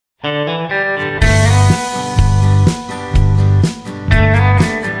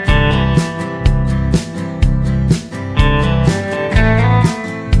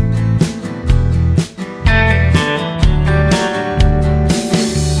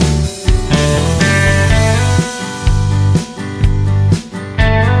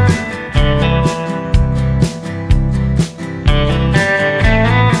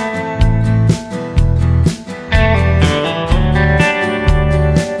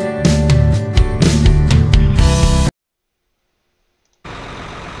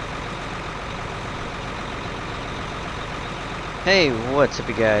Hey, what's up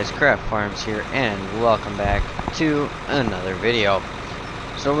you guys, Craft Farms here, and welcome back to another video.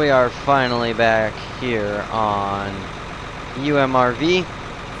 So we are finally back here on UMRV,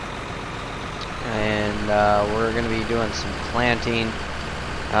 and we're going to be doing some planting.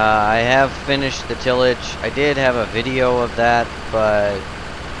 I have finished the tillage. I did have a video of that, but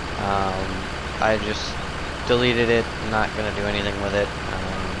I just deleted it. I'm not going to do anything with it.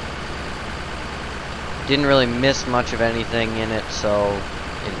 Didn't really miss much of anything in it, so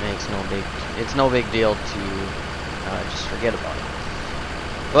it's no big deal to just forget about it.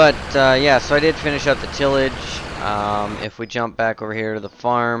 But yeah, so I did finish up the tillage. If we jump back over here to the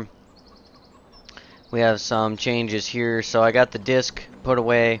farm, we have some changes here. So I got the disc put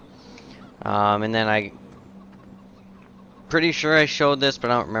away, and then I pretty sure I showed this,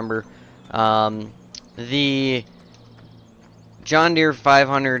 but I don't remember. The John Deere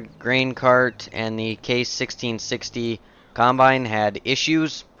 500 grain cart and the GeForce combine had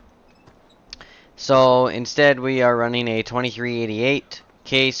issues, so instead we are running a 2388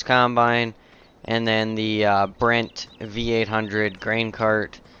 case combine and then the Brent V800 grain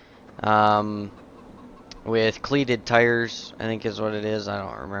cart with cleated tires, I think is what it is. I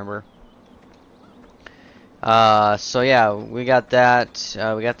don't remember. So yeah, we got that.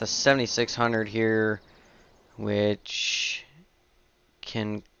 We got the 7600 here, which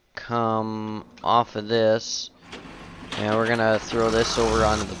can come off of this, and we're gonna throw this over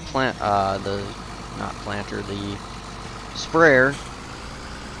onto the the sprayer,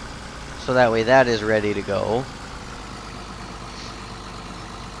 so that way that is ready to go.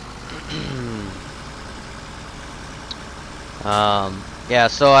 Yeah,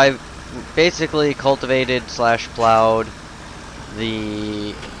 so I've basically cultivated / plowed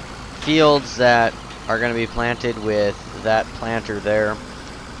the fields that are going to be planted with that planter there.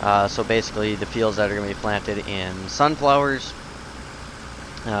 So basically the fields that are going to be planted in sunflowers,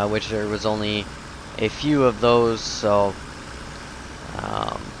 which there was only a few of those, so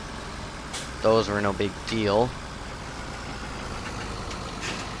those were no big deal.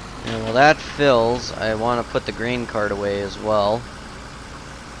 And while that fills, I want to put the grain cart away as well.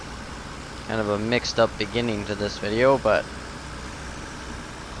 Kind of a mixed up beginning to this video, but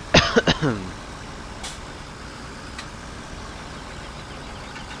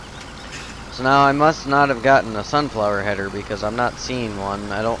so now I must not have gotten a sunflower header because I'm not seeing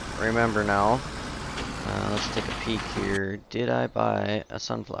one. I don't remember now. Let's take a peek here. Did I buy a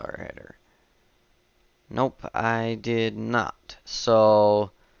sunflower header? Nope, I did not.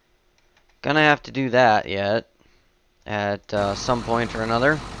 So gonna have to do that yet at some point or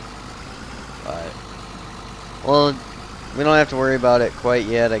another. But well, we don't have to worry about it quite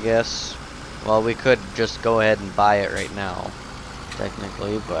yet, I guess. Well, we could just go ahead and buy it right now,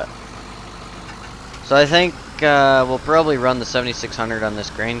 technically, but so I think we'll probably run the 7600 on this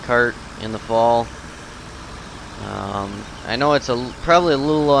grain cart in the fall. I know it's probably a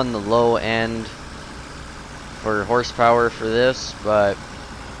little on the low end for horsepower for this, but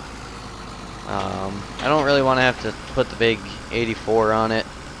I don't really want to have to put the big 84 on it.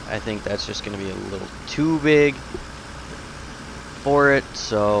 I think that's just going to be a little too big for it,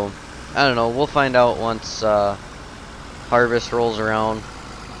 so I don't know. We'll find out once harvest rolls around.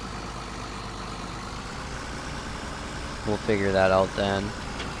 We'll figure that out then.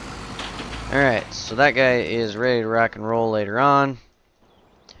 Alright, so that guy is ready to rock and roll later on.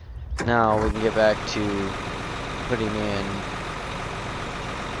 Now we can get back to putting in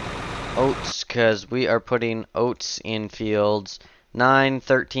oats, because we are putting oats in fields 9,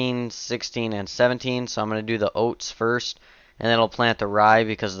 13, 16, and 17. So I'm going to do the oats first, and then I'll plant the rye,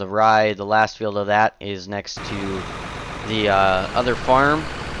 because the rye, the last field of that, is next to the other farm.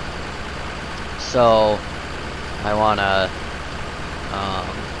 So I want to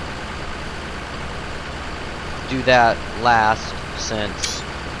do that last, since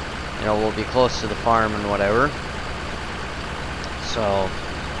you know we'll be close to the farm and whatever. So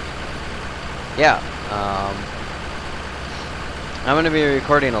yeah, I'm going to be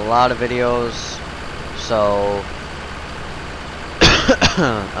recording a lot of videos, so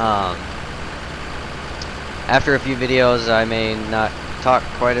after a few videos I may not talk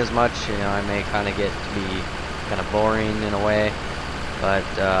quite as much. You know, I may kind of get to be kind of boring in a way, but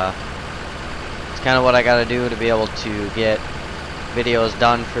it's kind of what I got to do to be able to get videos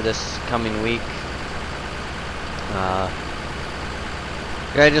done for this coming week.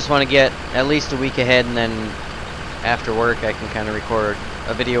 I just want to get at least a week ahead, and then after work I can kind of record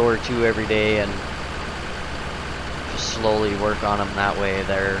a video or two every day and just slowly work on them that way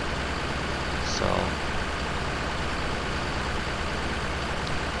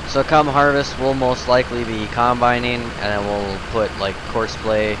So come harvest, we'll most likely be combining, and then we'll put like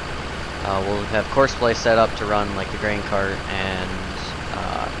courseplay. We'll have courseplay set up to run like the grain cart and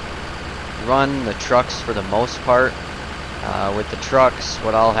run the trucks for the most part. With the trucks,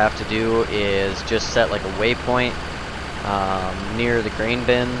 what I'll have to do is just set like a waypoint near the grain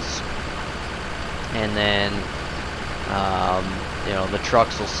bins, and then you know, the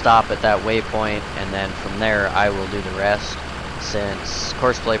trucks will stop at that waypoint, and then from there I will do the rest, since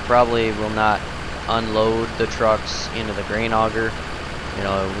courseplay probably will not unload the trucks into the grain auger. You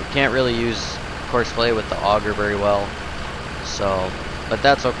know, we can't really use courseplay with the auger very well, so, but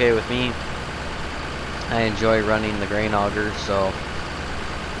that's okay with me. I enjoy running the grain auger, so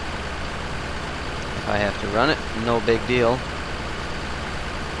if I have to run it, no big deal.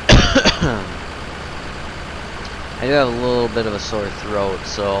 I do have a little bit of a sore throat,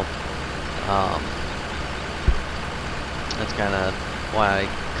 so that's kind of why I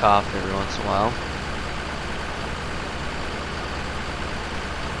cough every once in a while.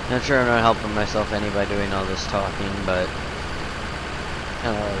 Not sure I'm not helping myself any by doing all this talking, but I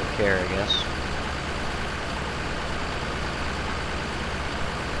don't really care, I guess.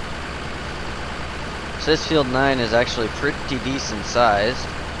 So this field 9 is actually pretty decent sized.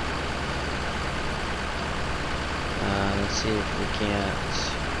 Let's see if we can't.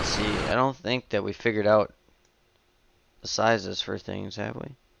 Let's see. I don't think that we figured out the sizes for things, have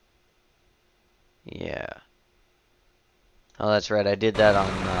we? Yeah. Oh, that's right. I did that on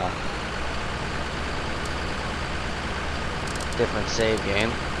different save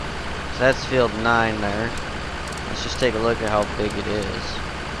game. So that's field 9 there. Let's just take a look at how big it is.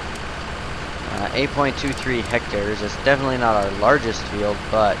 8.23 hectares. It's definitely not our largest field,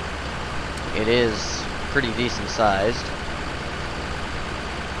 but it is pretty decent sized.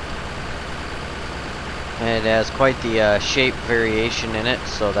 And it has quite the shape variation in it,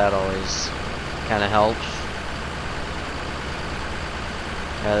 so that always kind of helps.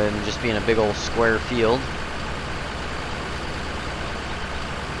 Rather than just being a big old square field.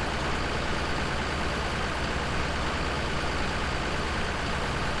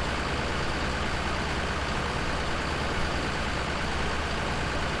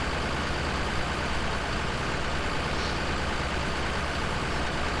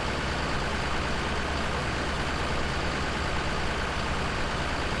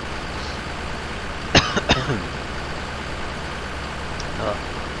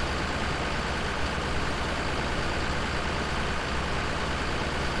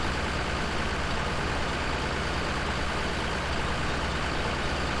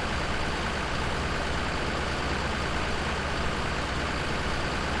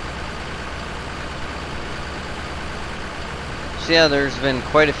 So yeah, there's been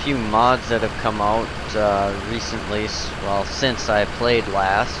quite a few mods that have come out recently, well, since I played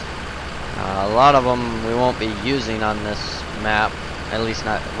last. A lot of them we won't be using on this map, at least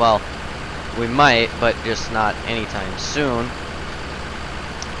not, well, we might, but just not anytime soon.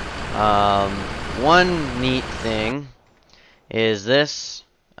 One neat thing is this,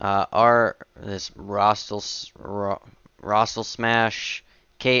 this Rostel Smash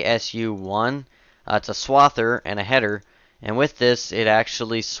KSU1. It's a swather and a header. And with this, it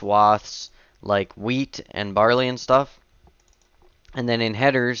actually swaths like wheat and barley and stuff. And then in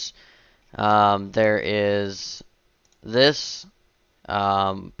headers, there is this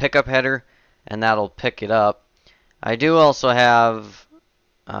pickup header, and that'll pick it up. I do also have,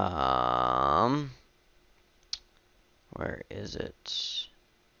 where is it?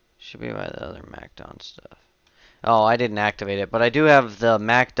 Should be by the other MacDon stuff. Oh, I didn't activate it, but I do have the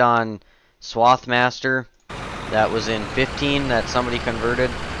MacDon Swath Master. That was in 15 that somebody converted.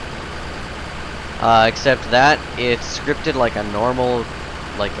 Except that it's scripted like a normal,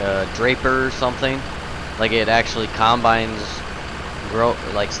 like a draper or something. Like it actually combines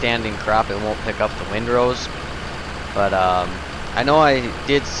like standing crop. It won't pick up the windrows. But I know I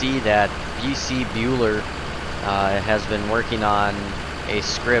did see that BC Bueller has been working on a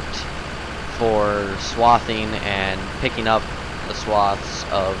script for swathing and picking up the swaths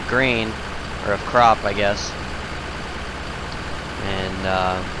of grain, or of crop, I guess. And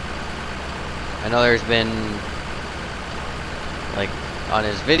I know there's been, like, on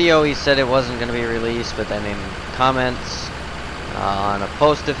his video he said it wasn't going to be released, but then in comments on a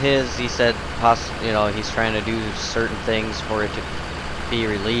post of his he said you know, he's trying to do certain things for it to be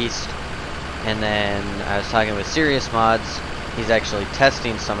released. And then I was talking with Serious Mods. He's actually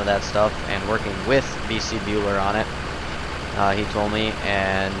testing some of that stuff and working with BC Bueller on it, he told me,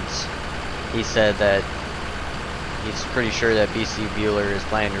 and he said that he's pretty sure that BC Bueller is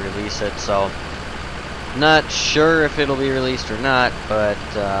planning to release it. So Not sure if it'll be released or not, but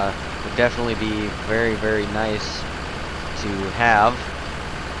would definitely be very, very nice to have.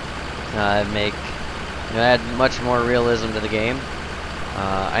 Make, add much more realism to the game.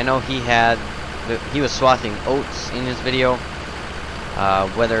 I know he was swathing oats in his video.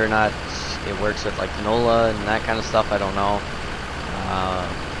 Whether or not it works with like canola and that kind of stuff, I don't know.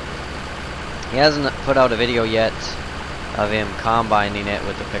 He hasn't put out a video yet of him combining it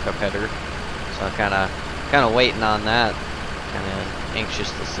with the pickup header, so I'm kind of waiting on that. Kind of anxious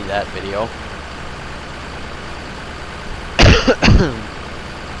to see that video.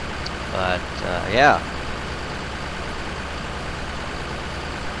 But yeah.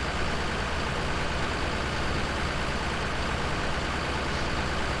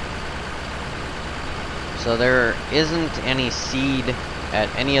 So there isn't any seed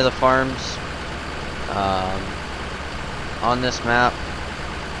at any of the farms on this map,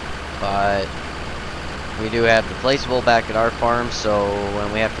 but we do have the placeable back at our farm, so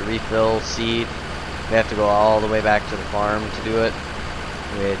when we have to refill seed, we have to go all the way back to the farm to do it,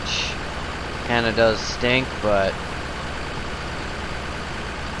 which kind of does stink, but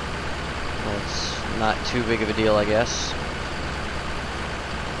it's not too big of a deal, I guess.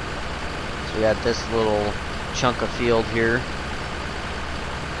 So we got this little chunk of field here.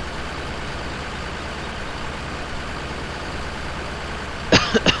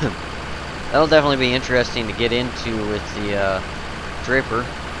 That'll definitely be interesting to get into with the draper,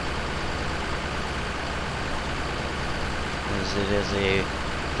 as it is a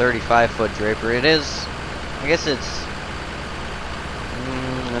 35-foot draper. It is, I guess it's,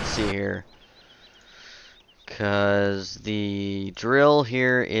 let's see here, because the drill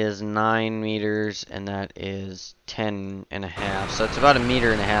here is 9 meters and that is 10.5, so it's about 1.5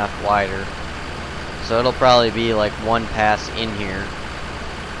 meters wider. So it'll probably be like one pass in here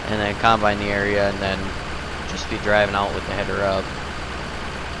and then combine the area and then just be driving out with the header up.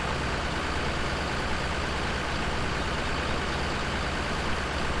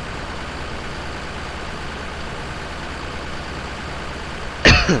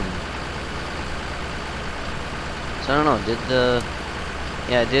 So I don't know,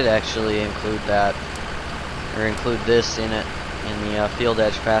 yeah, it did actually include that, or include this in it, in the field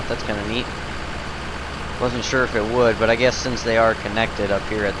edge path. That's kind of neat. Wasn't sure if it would, but I guess since they are connected up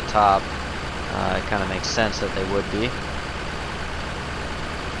here at the top, it kind of makes sense that they would be.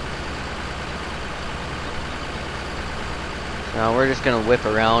 Now we're just going to whip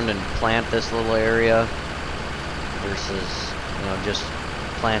around and plant this little area versus, just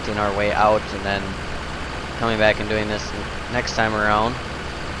planting our way out and then coming back and doing this next time around.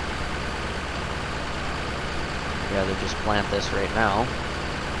 I'd rather just plant this right now.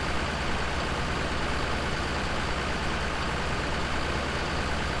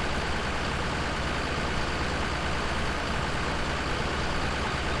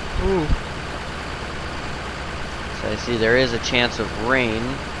 Ooh. So I see there is a chance of rain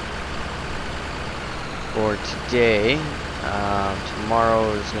for today.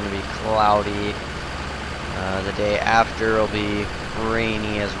 Tomorrow is going to be cloudy. The day after will be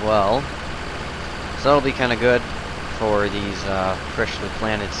rainy as well. So that'll be kind of good for these freshly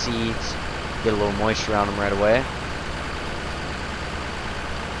planted seeds. Get a little moisture on them right away.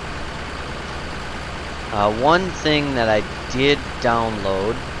 One thing that I did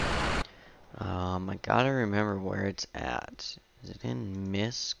download, I gotta remember where it's at. Is it in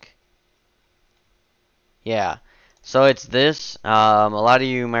MISC? Yeah. So it's this. A lot of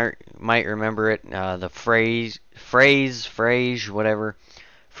you might remember it. The phrase, whatever,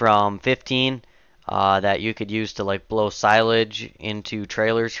 from 15, that you could use to like blow silage into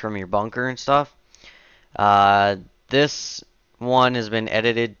trailers from your bunker and stuff. This one has been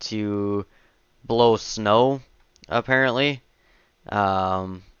edited to blow snow, apparently.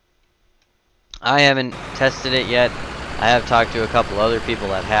 I haven't tested it yet. I have talked to a couple other people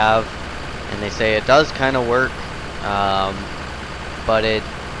that have, and they say it does kind of work. But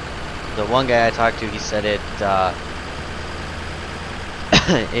the one guy I talked to, he said it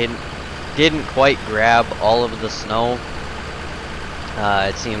it didn't quite grab all of the snow.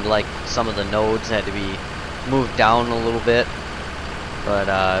 It seemed like some of the nodes had to be moved down a little bit, but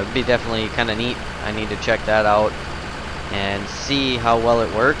it'd be definitely kind of neat. I need to check that out and see how well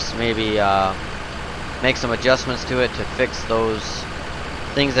it works. Maybe make some adjustments to it to fix those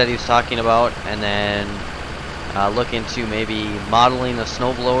things that he was talking about, and then look into maybe modeling a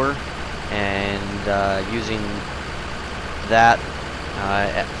snowblower and using that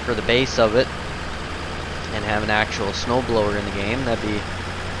for the base of it and have an actual snowblower in the game. That'd be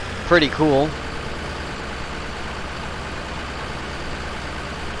pretty cool.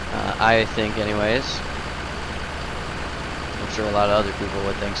 I think anyways. sure a lot of other people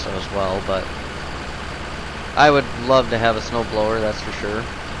would think so as well, but I would love to have a snowblower, that's for sure.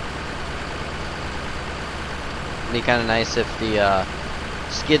 It'd be kind of nice if the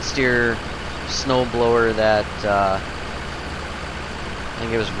skid steer snowblower that I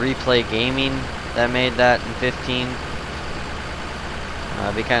think it was Replay Gaming that made that in 15.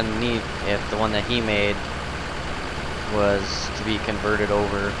 It'd be kind of neat if the one that he made was to be converted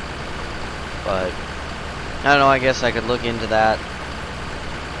over, but I don't know, I guess I could look into that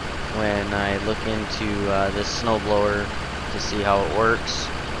when I look into this snowblower to see how it works.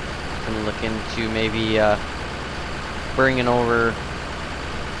 I'm gonna look into maybe bringing over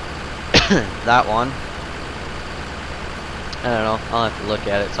that one. I don't know, I'll have to look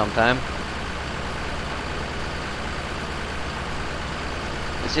at it sometime.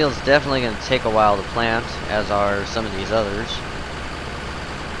 This field's definitely going to take a while to plant, as are some of these others.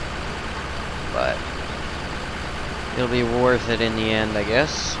 But it'll be worth it in the end, I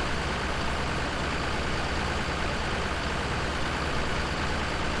guess.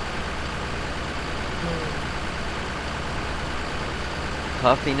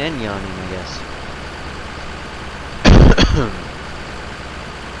 Puffing and yawning, I guess.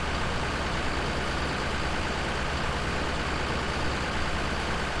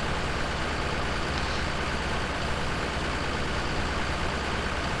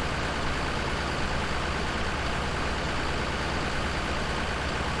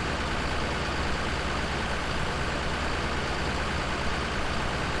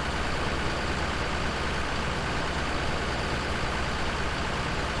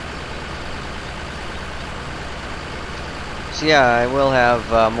 So yeah, I will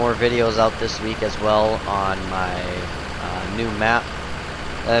have more videos out this week as well on my new map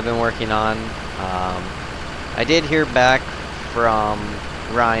that I've been working on. I did hear back from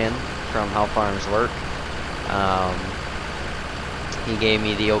Ryan from How Farms Work. He gave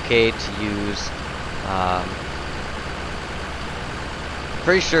me the okay to use,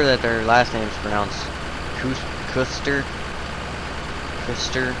 pretty sure that their last name is pronounced Custer,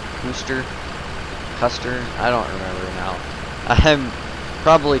 I don't remember now. I'm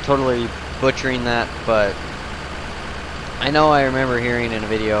probably totally butchering that, but I know I remember hearing in a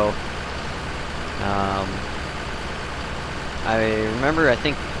video. I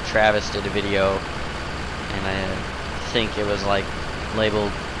think Travis did a video, and I think it was like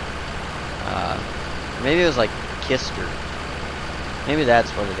labeled, maybe it was like Kister. Maybe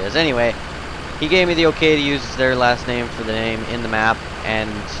that's what it is. Anyway, he gave me the okay to use their last name for the name in the map,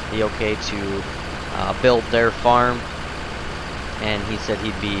 and the okay to build their farm. And he said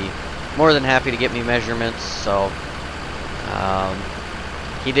he'd be more than happy to get me measurements, so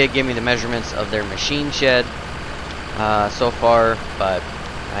he did give me the measurements of their machine shed so far, but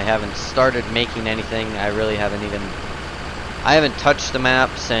I haven't started making anything. I haven't touched the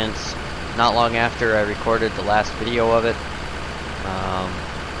map since not long after I recorded the last video of it.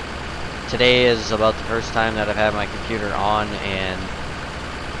 Today is about the first time that I've had my computer on, and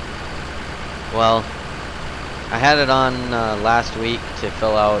well, I had it on last week to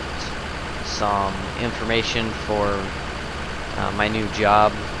fill out some information for my new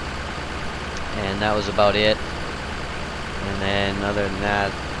job, and that was about it. And then other than that,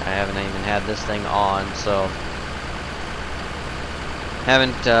 I haven't even had this thing on, so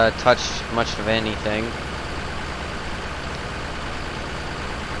haven't touched much of anything.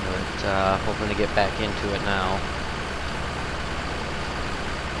 But hoping to get back into it now.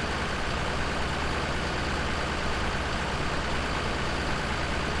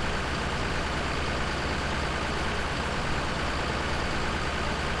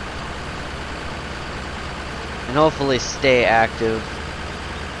 And hopefully stay active,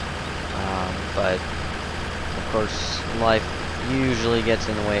 but of course life usually gets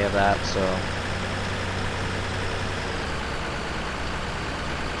in the way of that, so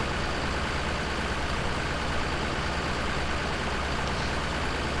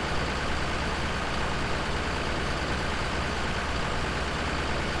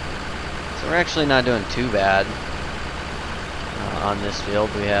we're actually not doing too bad on this field.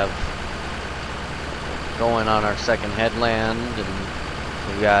 We have going on our second headland, and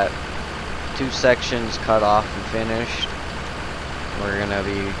we've got 2 sections cut off and finished. We're gonna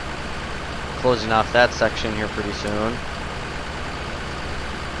be closing off that section here pretty soon.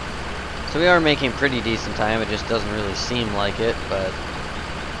 So we are making pretty decent time. It just doesn't really seem like it, but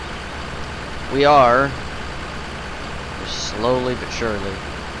we are, just slowly but surely.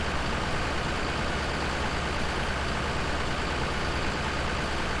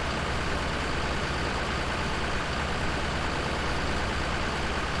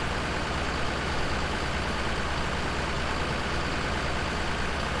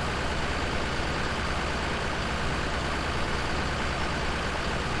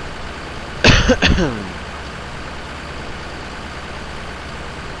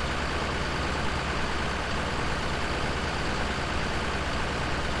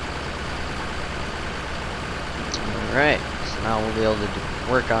 Alright, so now we'll be able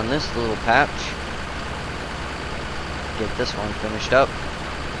to work on this little patch. Get this one finished up.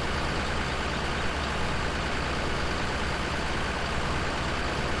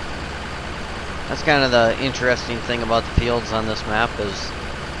 That's kind of the interesting thing about the fields on this map is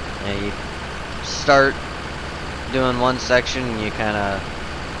you start doing one section and you kind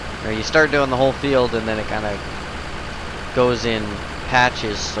of, or you start doing the whole field and then it kind of goes in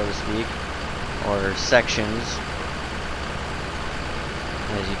patches, so to speak, or sections,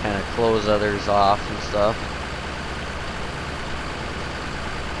 as you kind of close others off and stuff.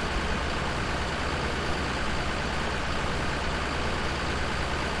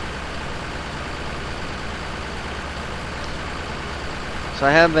 So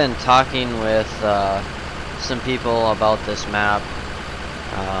I have been talking with some people about this map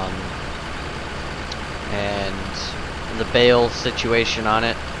and the bale situation on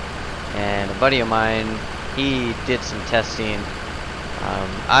it, and a buddy of mine, he did some testing.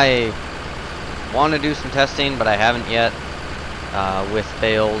 I want to do some testing, but I haven't yet with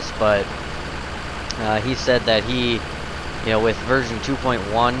bales, but he said that he, with version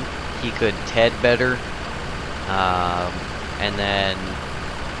 2.1 he could TED better, and then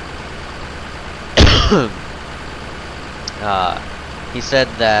he said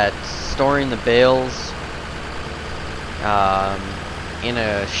that storing the bales in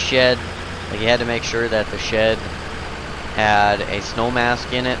a shed, like you had to make sure that the shed had a snow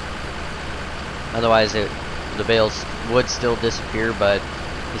mask in it, otherwise the bales would still disappear. But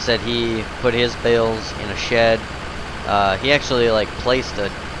he said he put his bales in a shed. He actually placed a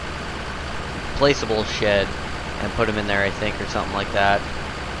placeable shed and put them in there, I think, or something like that.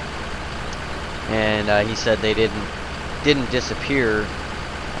 And he said they didn't disappear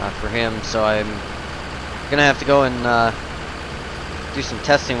for him. So I'm gonna have to go and do some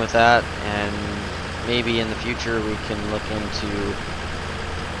testing with that, and maybe in the future we can look into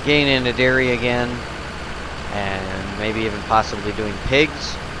getting into dairy again, and maybe even possibly doing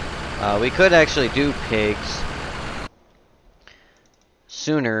pigs. We could actually do pigs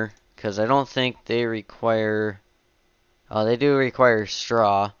sooner, because I don't think they require... they do require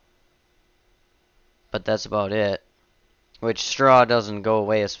straw, but that's about it. Which straw doesn't go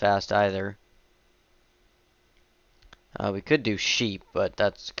away as fast either. We could do sheep, but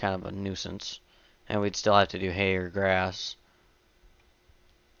that's kind of a nuisance. And we'd still have to do hay or grass.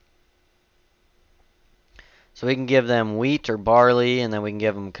 So we can give them wheat or barley, and then we can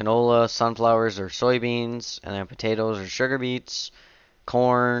give them canola, sunflowers or soybeans, and then potatoes or sugar beets,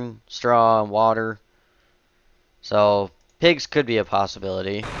 corn, straw, and water. So pigs could be a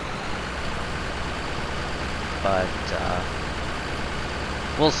possibility. But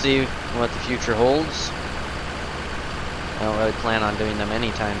we'll see what the future holds. I don't really plan on doing them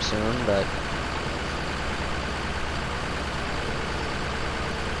anytime soon, but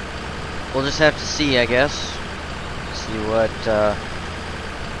we'll just have to see, I guess. See what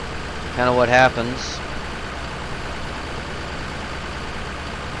kind of what happens.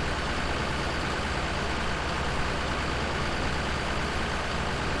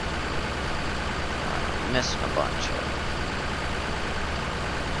 Missing a bunch of.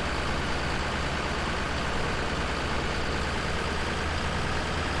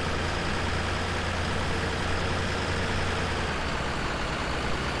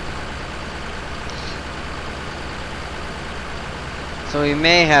 So we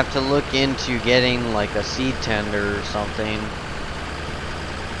may have to look into getting like a seed tender or something,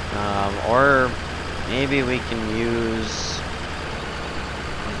 or maybe we can use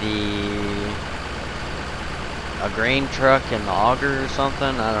a grain truck and the auger or something.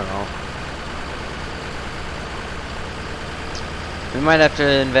 I don't know. We might have to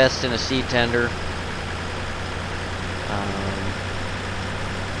invest in a seed tender.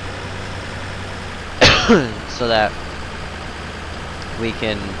 So that we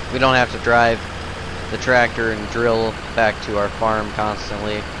don't have to drive the tractor and drill back to our farm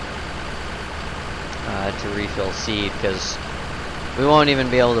constantly to refill seed, because we won't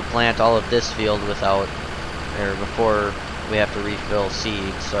even be able to plant all of this field without, or before we have to refill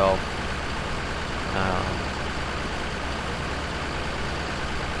seed. So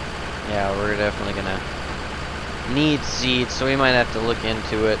yeah, we're definitely gonna need seed, so we might have to look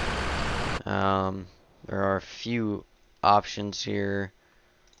into it. There are a few options here.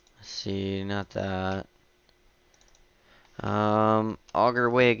 Let's see, not that. Auger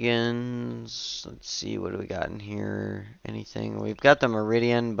wagons. Let's see, what do we got in here? Anything? We've got the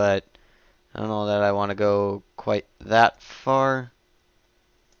Meridian, but I don't know that I want to go quite that far.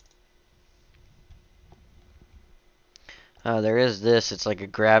 There is this. It's like a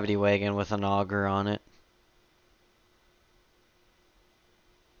gravity wagon with an auger on it.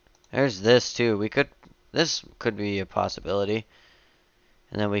 There's this too. This could be a possibility.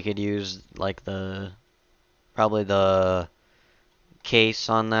 And then we could use like probably the case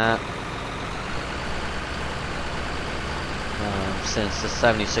on that. Since the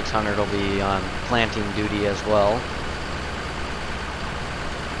 7600 will be on planting duty as well.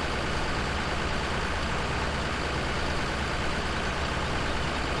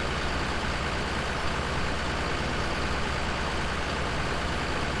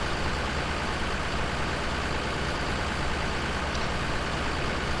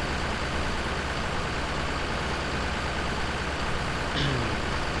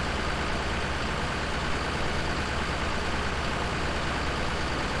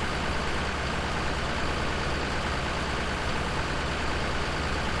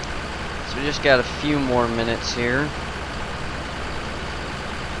 So we just got a few more minutes here.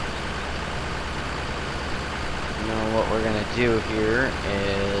 Now what we're going to do here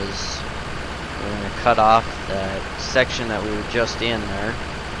is we're going to cut off that section that we were just in there.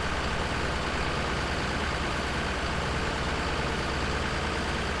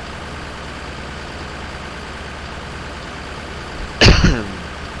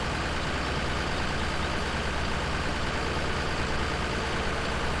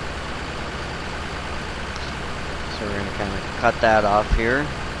 So we're going to kind of cut that off here.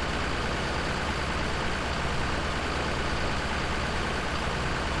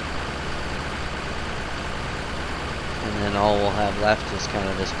 And then all we'll have left is kind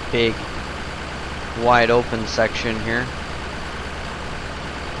of this big, wide open section here.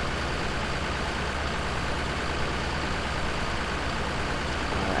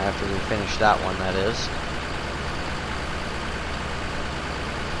 After we finish that one, that is.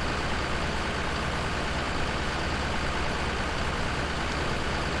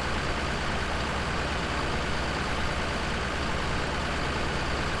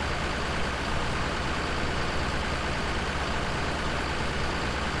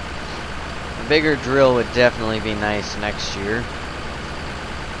 A bigger drill would definitely be nice next year.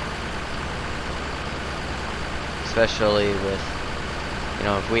 Especially with, you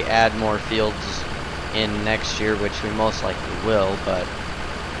know, if we add more fields in next year, which we most likely will, but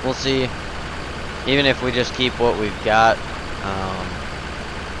we'll see. Even if we just keep what we've got,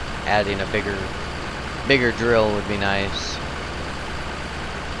 adding a bigger drill would be nice.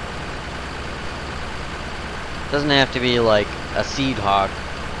 Doesn't have to be like a Seed Hawk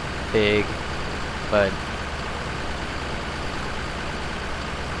big, but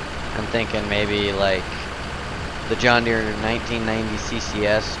I'm thinking maybe like the John Deere 1990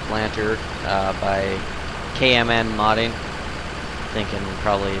 CCS planter by KMN Modding. Thinking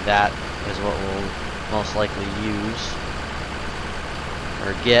probably that is what we'll most likely use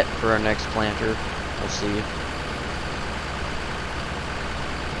or get for our next planter. We'll see.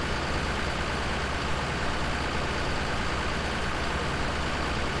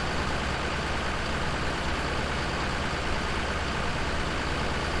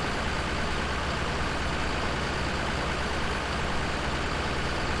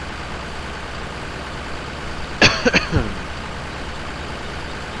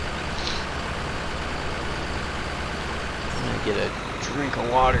 Get a drink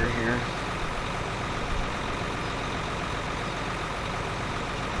of water here.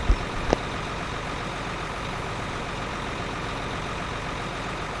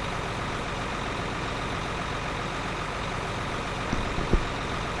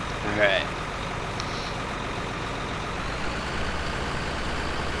 All right.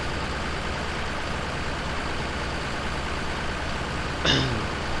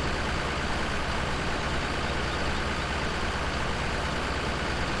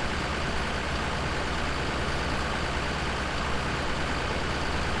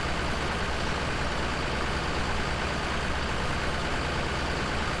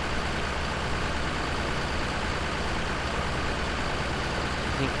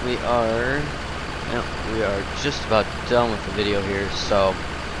 I think we are just about done with the video here, so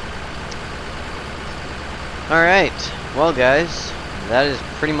alright, well guys, that is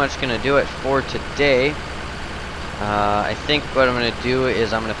pretty much gonna do it for today. I think what I'm gonna do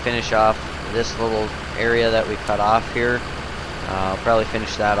is I'm gonna finish off this little area that we cut off here. I'll probably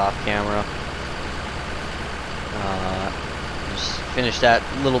finish that off camera. Just finish that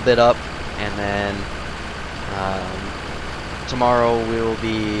little bit up, and then tomorrow we will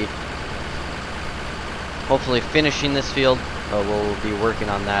be hopefully finishing this field, but we'll be working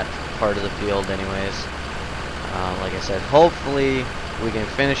on that part of the field anyways. Like I said, hopefully we can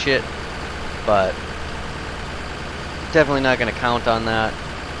finish it, but definitely not going to count on that.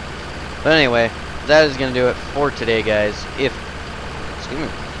 But anyway, that is going to do it for today, guys. If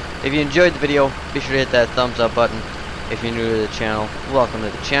you enjoyed the video, be sure to hit that thumbs up button. If you're new to the channel, welcome to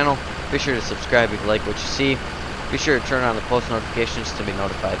the channel. Be sure to subscribe if you like what you see. Be sure to turn on the post notifications to be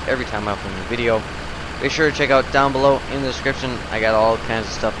notified every time I upload a video. Be sure to check out down below in the description. I got all kinds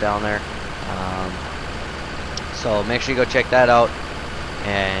of stuff down there. So make sure you go check that out.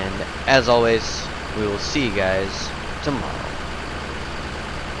 And as always, we will see you guys tomorrow.